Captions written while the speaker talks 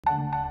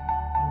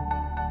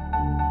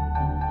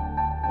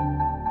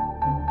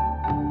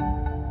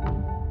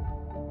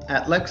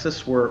At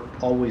Lexus, we're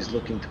always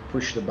looking to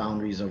push the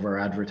boundaries of our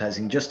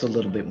advertising just a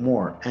little bit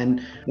more.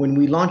 And when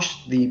we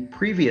launched the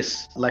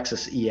previous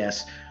Lexus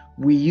ES,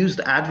 we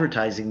used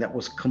advertising that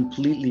was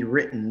completely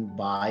written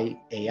by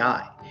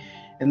AI.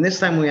 And this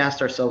time we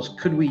asked ourselves,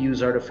 could we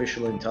use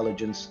artificial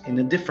intelligence in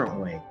a different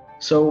way?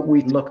 So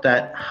we looked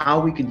at how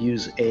we could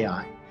use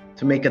AI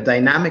to make a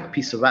dynamic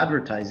piece of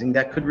advertising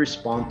that could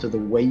respond to the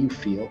way you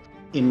feel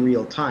in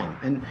real time.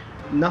 And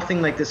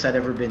nothing like this had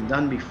ever been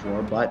done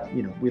before, but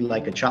we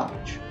like a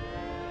challenge.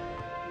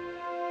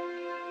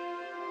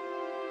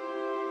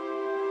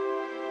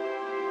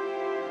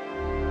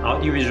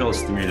 Audiovisual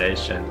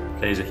stimulation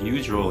plays a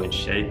huge role in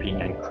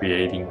shaping and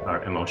creating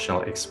our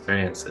emotional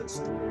experiences.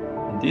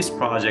 In this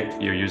project,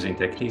 we are using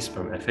techniques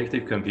from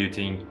affective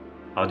computing,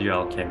 audio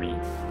alchemy,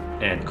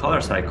 and color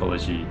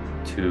psychology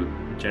to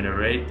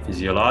generate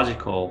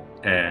physiological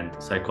and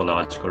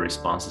psychological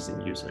responses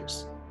in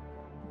users.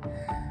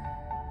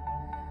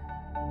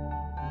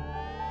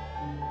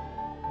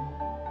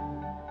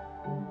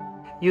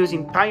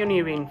 Using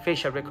pioneering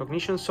facial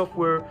recognition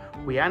software,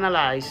 we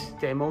analyze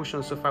the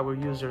emotions of our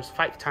users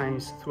 5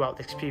 times throughout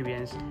the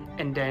experience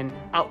and then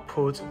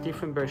output a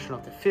different version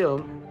of the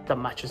film that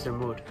matches their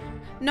mood.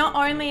 Not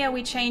only are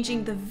we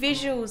changing the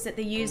visuals that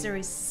the user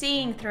is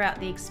seeing throughout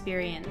the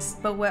experience,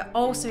 but we're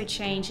also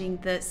changing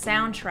the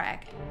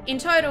soundtrack. In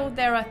total,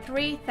 there are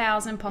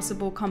 3,000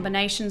 possible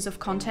combinations of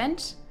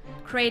content,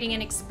 creating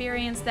an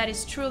experience that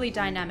is truly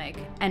dynamic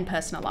and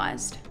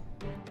personalized.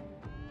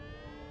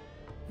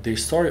 The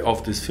story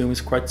of this film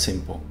is quite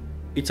simple.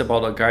 It's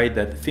about a guy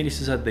that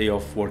finishes a day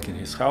of work in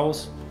his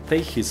house,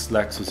 takes his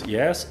Lexus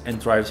ES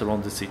and drives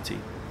around the city.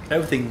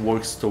 Everything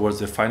works towards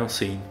the final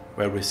scene,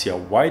 where we see a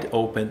wide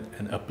open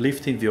and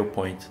uplifting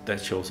viewpoint that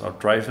shows our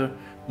driver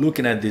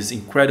looking at this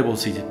incredible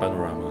city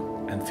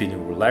panorama and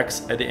feeling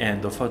relaxed at the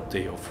end of a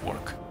day of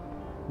work.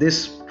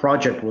 This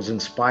project was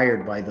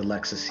inspired by the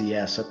Lexus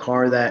ES, a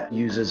car that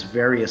uses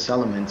various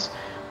elements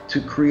to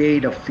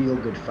create a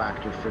feel-good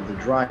factor for the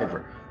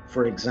driver.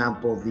 For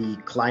example, the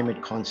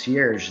climate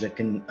concierge that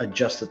can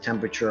adjust the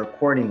temperature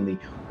accordingly,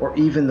 or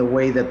even the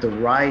way that the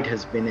ride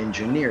has been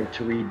engineered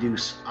to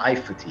reduce eye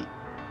fatigue.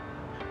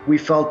 We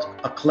felt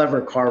a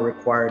clever car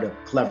required a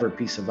clever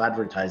piece of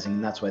advertising,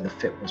 and that's why the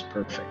fit was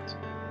perfect.